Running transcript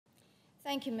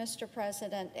Thank you, Mr.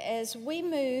 President. As we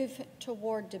move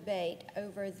toward debate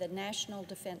over the National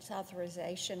Defense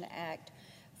Authorization Act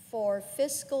for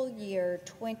fiscal year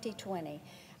 2020,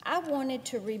 I wanted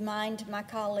to remind my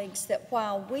colleagues that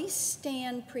while we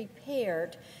stand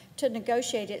prepared to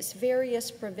negotiate its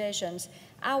various provisions,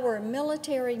 our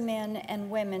military men and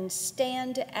women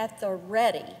stand at the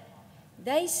ready.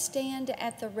 They stand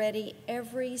at the ready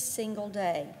every single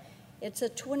day. It's a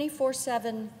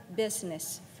 24/7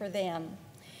 business for them,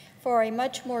 for a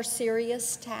much more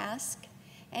serious task,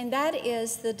 and that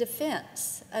is the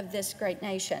defense of this great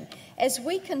nation. As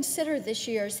we consider this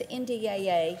year's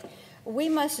NDAA, we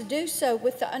must do so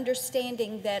with the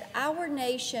understanding that our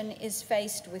nation is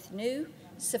faced with new,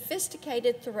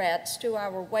 sophisticated threats to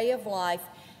our way of life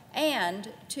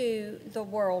and to the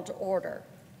world order.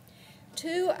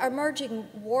 Two emerging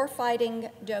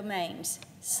warfighting domains,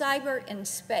 cyber and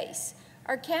space,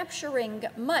 are capturing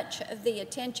much of the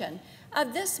attention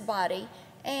of this body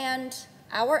and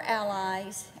our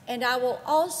allies, and I will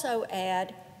also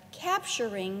add,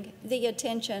 capturing the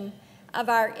attention of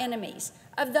our enemies,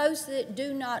 of those that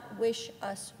do not wish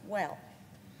us well.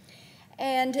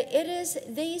 And it is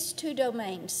these two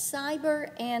domains,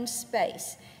 cyber and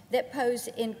space, that pose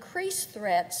increased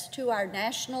threats to our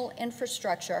national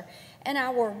infrastructure and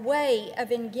our way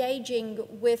of engaging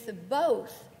with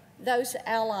both those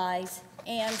allies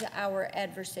and our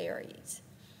adversaries.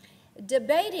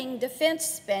 Debating defense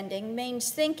spending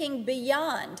means thinking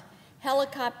beyond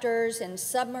helicopters and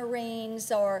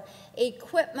submarines or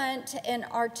equipment and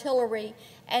artillery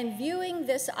and viewing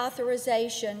this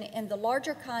authorization in the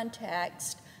larger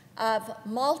context of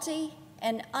multi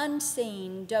and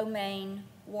unseen domain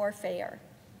warfare.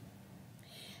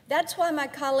 That's why my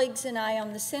colleagues and I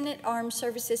on the Senate Armed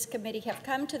Services Committee have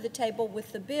come to the table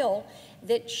with the bill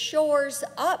that shores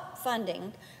up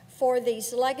funding for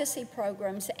these legacy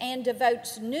programs and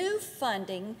devotes new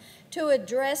funding to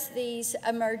address these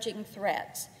emerging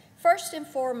threats. First and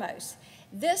foremost,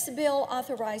 this bill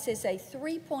authorizes a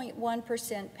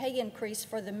 3.1% pay increase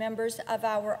for the members of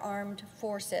our armed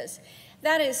forces.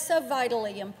 That is so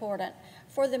vitally important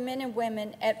for the men and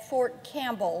women at Fort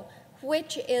Campbell,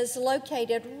 which is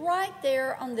located right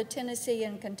there on the Tennessee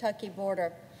and Kentucky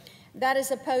border. That is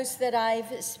a post that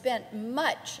I've spent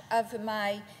much of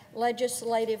my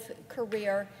legislative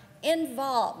career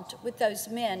involved with those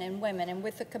men and women and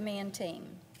with the command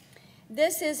team.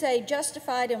 This is a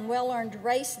justified and well-earned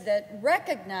race that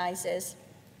recognizes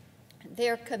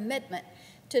their commitment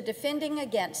to defending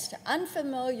against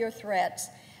unfamiliar threats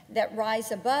that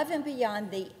rise above and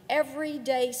beyond the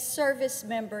everyday service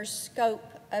member's scope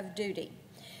of duty.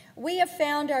 We have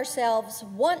found ourselves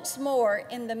once more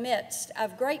in the midst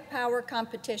of great power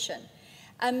competition.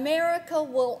 America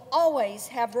will always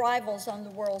have rivals on the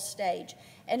world stage,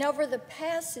 and over the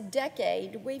past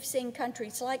decade, we've seen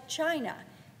countries like China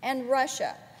and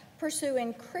Russia pursue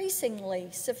increasingly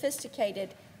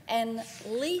sophisticated and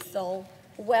lethal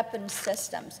weapon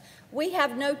systems. We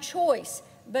have no choice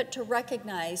but to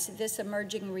recognize this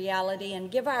emerging reality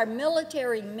and give our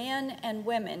military men and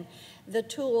women the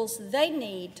tools they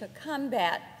need to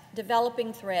combat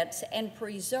developing threats and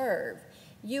preserve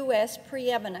U.S.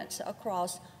 preeminence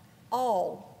across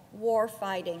all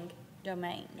warfighting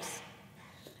domains.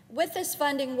 With this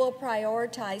funding, we'll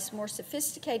prioritize more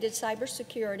sophisticated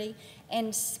cybersecurity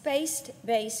and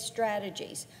space-based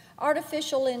strategies,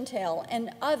 artificial intel,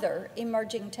 and other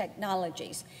emerging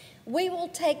technologies. We will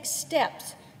take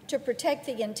steps to protect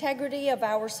the integrity of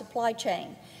our supply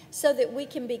chain so that we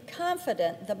can be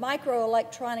confident the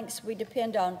microelectronics we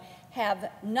depend on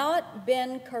have not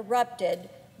been corrupted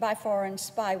by foreign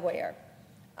spyware.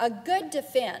 A good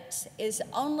defense is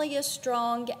only as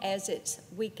strong as its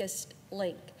weakest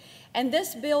link. And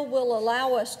this bill will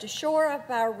allow us to shore up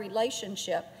our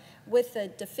relationship with the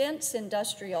defense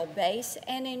industrial base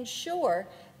and ensure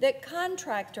that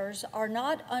contractors are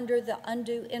not under the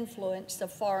undue influence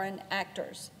of foreign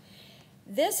actors.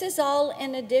 This is all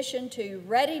in addition to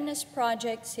readiness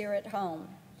projects here at home.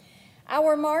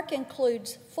 Our mark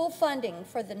includes full funding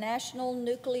for the National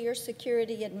Nuclear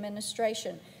Security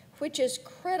Administration, which is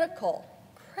critical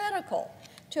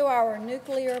to our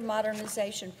nuclear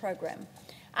modernization program.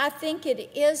 I think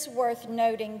it is worth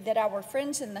noting that our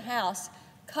friends in the House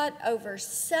cut over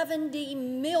 $70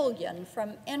 million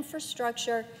from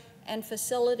infrastructure and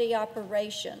facility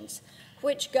operations,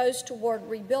 which goes toward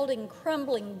rebuilding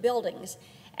crumbling buildings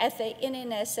at the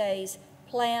NNSA's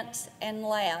plants and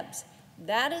labs.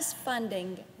 That is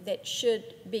funding that should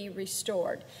be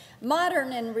restored.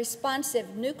 Modern and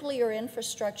responsive nuclear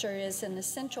infrastructure is an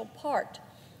essential part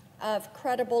of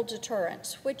credible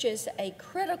deterrence, which is a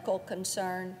critical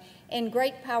concern in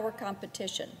great power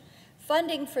competition.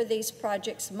 Funding for these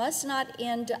projects must not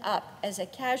end up as a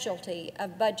casualty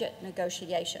of budget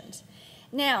negotiations.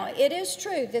 Now, it is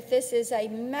true that this is a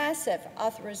massive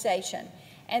authorization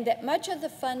and that much of the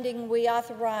funding we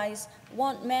authorize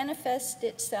won't manifest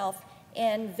itself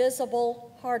in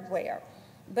visible hardware.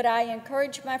 But I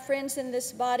encourage my friends in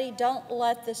this body, don't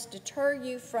let this deter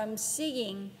you from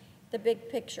seeing the big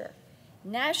picture.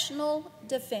 National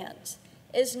defense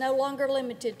is no longer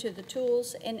limited to the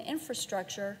tools and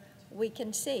infrastructure we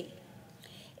can see.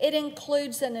 It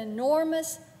includes an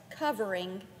enormous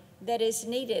covering that is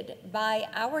needed by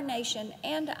our nation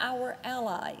and our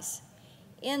allies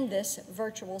in this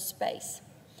virtual space.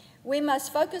 We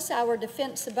must focus our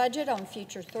defense budget on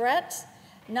future threats,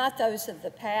 not those of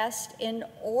the past, in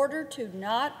order to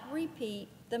not repeat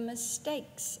the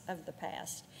mistakes of the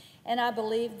past. And I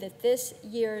believe that this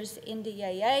year's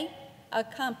NDAA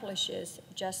accomplishes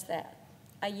just that.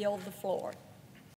 I yield the floor.